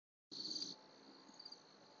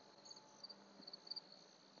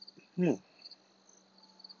I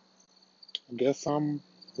guess I'm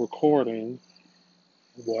recording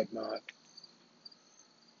and whatnot.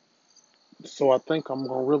 So I think I'm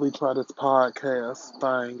gonna really try this podcast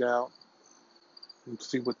thing out and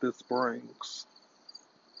see what this brings.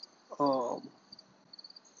 Um,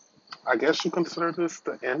 I guess you consider this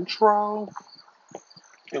the intro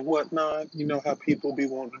and whatnot. You know how people be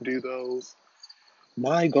wanting to do those.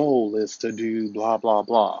 My goal is to do blah blah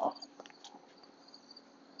blah.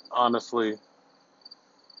 Honestly,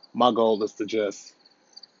 my goal is to just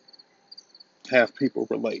have people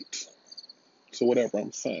relate to whatever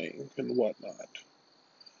I'm saying and whatnot.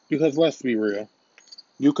 Because let's be real.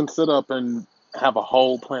 You can sit up and have a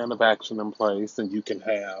whole plan of action in place, and you can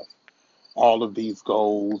have all of these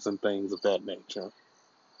goals and things of that nature.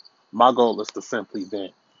 My goal is to simply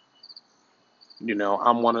vent.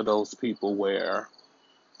 I'm one of those people where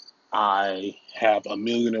I have a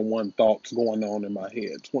million and one thoughts going on in my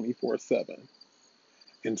head 24/7.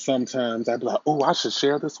 And sometimes I'd be like, oh, I should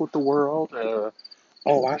share this with the world.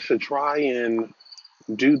 Oh, I should try and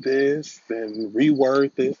do this and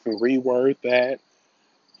reword this and reword that.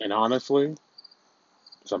 And honestly,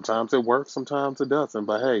 sometimes it works, sometimes it doesn't.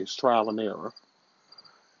 But hey, it's trial and error.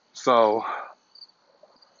 So,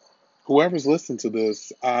 whoever's listening to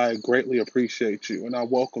this, I greatly appreciate you and I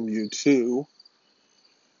welcome you to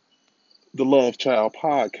the Love Child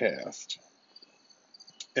podcast.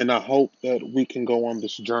 And I hope that we can go on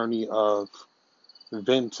this journey of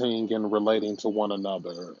venting and relating to one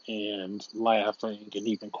another and laughing and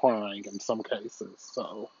even crying in some cases.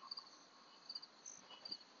 So,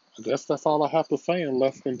 I guess that's all I have to say in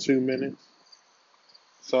less than 2 minutes.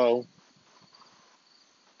 So,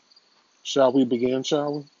 shall we begin,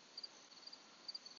 shall we?